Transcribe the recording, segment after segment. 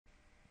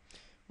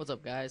What's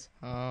up, guys?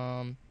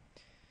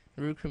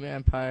 Recruitment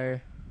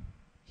Empire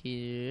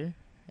here,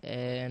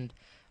 and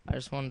I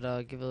just wanted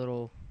to give a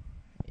little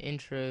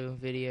intro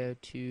video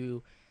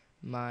to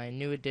my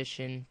new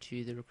addition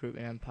to the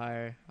Recruitment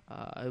Empire.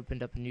 I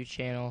opened up a new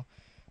channel.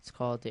 It's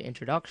called the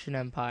Introduction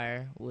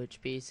Empire,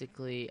 which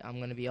basically I'm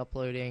going to be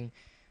uploading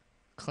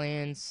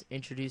clans,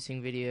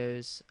 introducing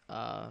videos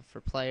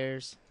for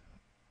players.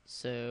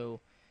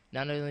 So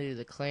not only do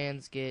the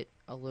clans get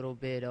a little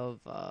bit of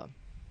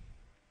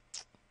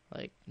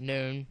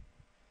known,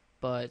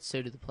 but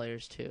so do the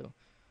players too.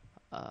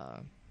 I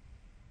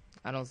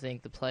don't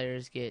think the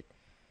players get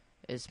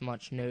as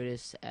much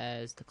notice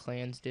as the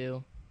clans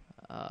do,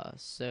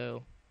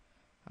 so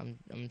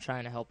I'm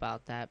trying to help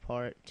out that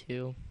part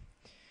too.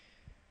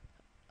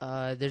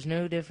 There's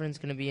no difference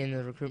going to be in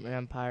the Recruitment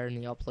Empire in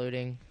the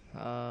uploading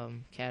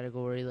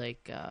category.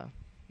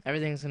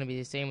 Everything's going to be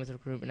the same with the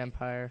Recruitment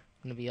Empire.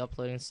 Going to be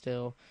uploading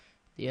still.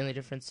 The only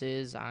difference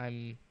is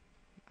I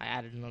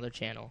added another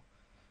channel.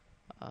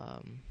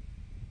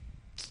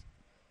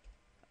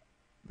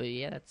 But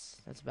yeah,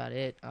 that's about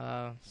it.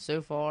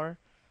 So far,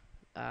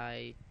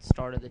 I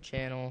started the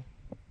channel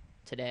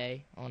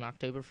today on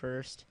October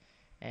 1st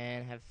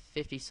and have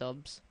 50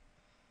 subs,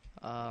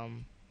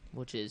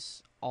 which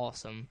is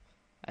awesome.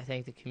 I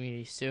thank the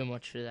community so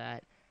much for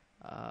that,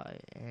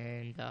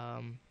 and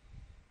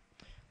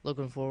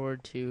looking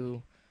forward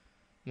to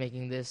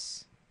making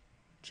this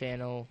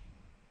channel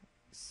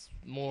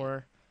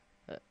more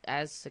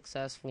as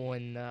successful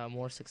and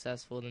more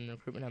successful than the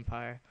Recruitment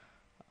Empire,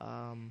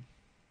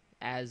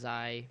 as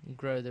I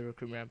grow the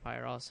Recruitment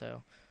Empire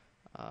also.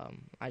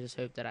 I just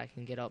hope that I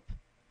can get up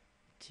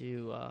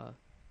to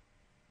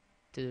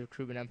the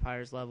Recruitment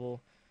Empire's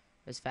level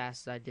as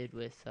fast as I did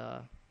with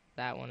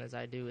that one as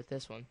I do with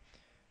this one.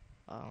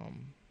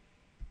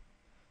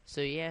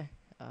 So yeah,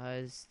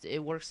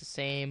 it works the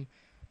same.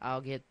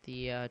 I'll get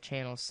the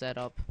channel set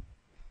up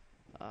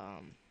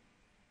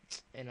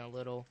in a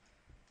little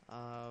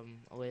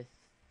with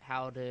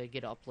how to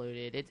get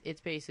uploaded.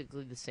 It's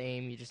basically the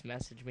same. You just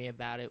message me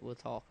about it. We'll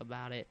talk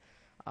about it.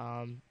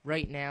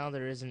 Right now,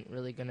 there isn't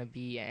really going to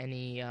be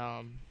any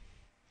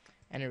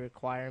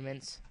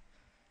requirements.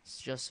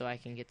 It's just so I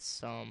can get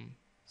some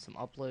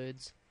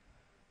uploads.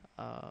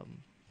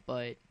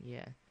 But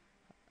yeah,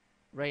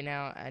 right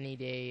now I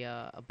need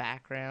a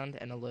background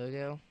and a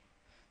logo.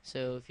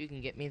 So if you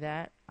can get me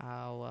that,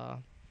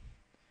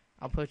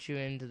 I'll put you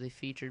into the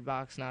featured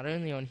box, not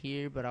only on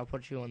here, but I'll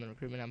put you on the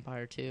Recruitment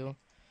Empire too.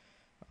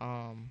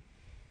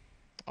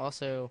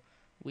 Also,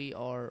 we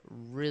are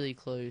really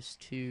close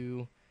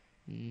to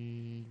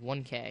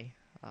 1K.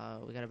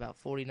 We got about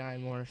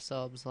 49 more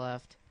subs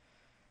left,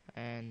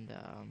 and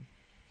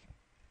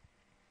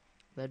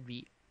that'd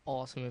be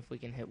awesome if we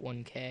can hit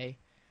 1K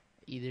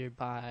either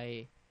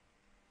by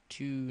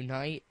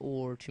tonight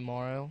or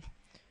tomorrow.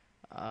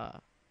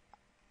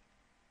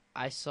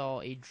 I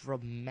saw a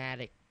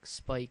dramatic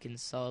spike in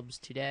subs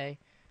today,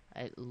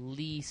 at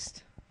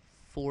least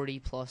 40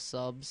 plus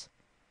subs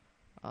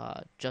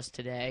just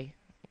today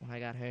when I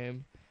got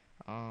home,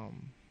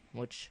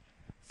 which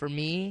for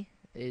me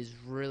is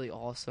really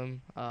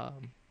awesome. I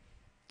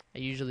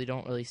usually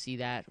don't really see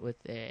that with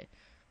a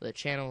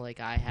channel like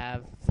I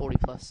have, 40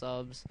 plus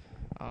subs,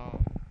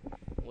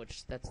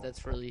 which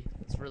that's really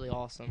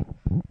awesome.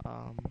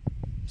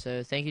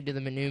 So thank you to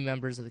the new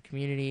members of the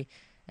community,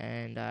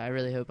 and I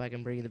really hope I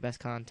can bring you the best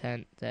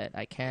content that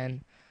I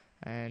can.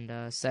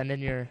 And send in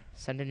your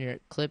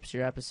clips,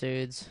 your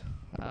episodes.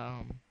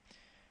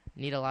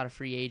 Need a lot of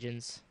free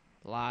agents.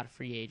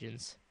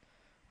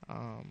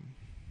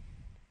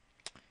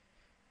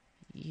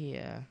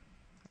 Yeah,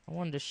 I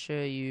wanted to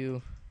show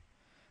you.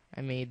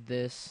 I made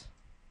this.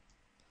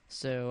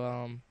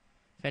 So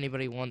if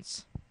anybody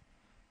wants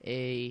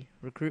a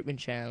recruitment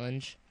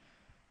challenge,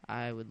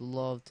 I would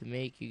love to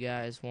make you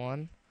guys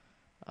one.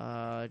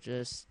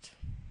 Just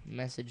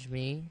message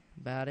me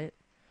about it.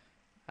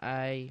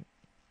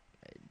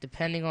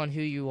 Depending on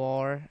who you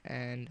are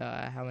and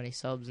how many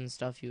subs and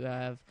stuff you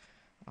have,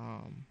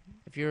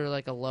 if you're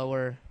like a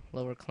lower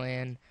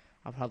clan,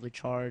 I'll probably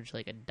charge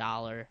like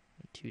 $1,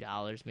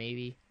 $2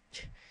 maybe.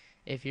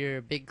 If you're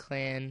a big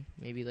clan,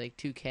 maybe like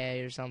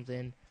 2K or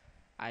something,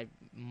 I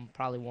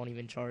probably won't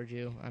even charge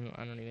you. I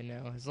don't even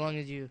know. As long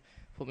as you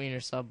put me in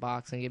your sub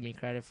box and give me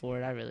credit for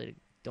it, I really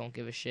don't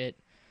give a shit.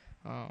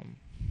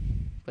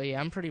 But yeah,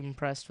 I'm pretty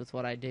impressed with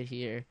what I did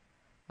here.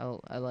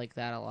 I like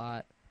that a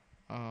lot.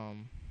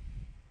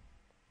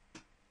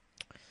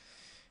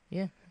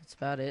 Yeah, that's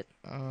about it.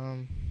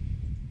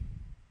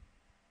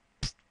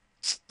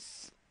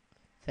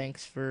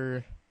 Thanks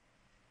for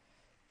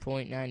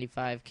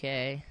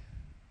 0.95K.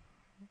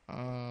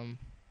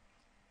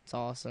 It's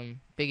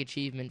awesome. Big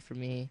achievement for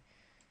me.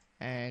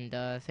 And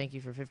thank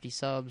you for 50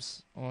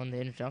 subs on the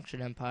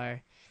Introduction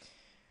Empire.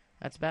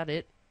 That's about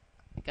it.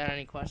 Got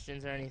any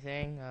questions or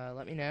anything,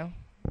 let me know.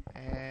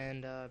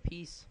 And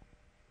peace.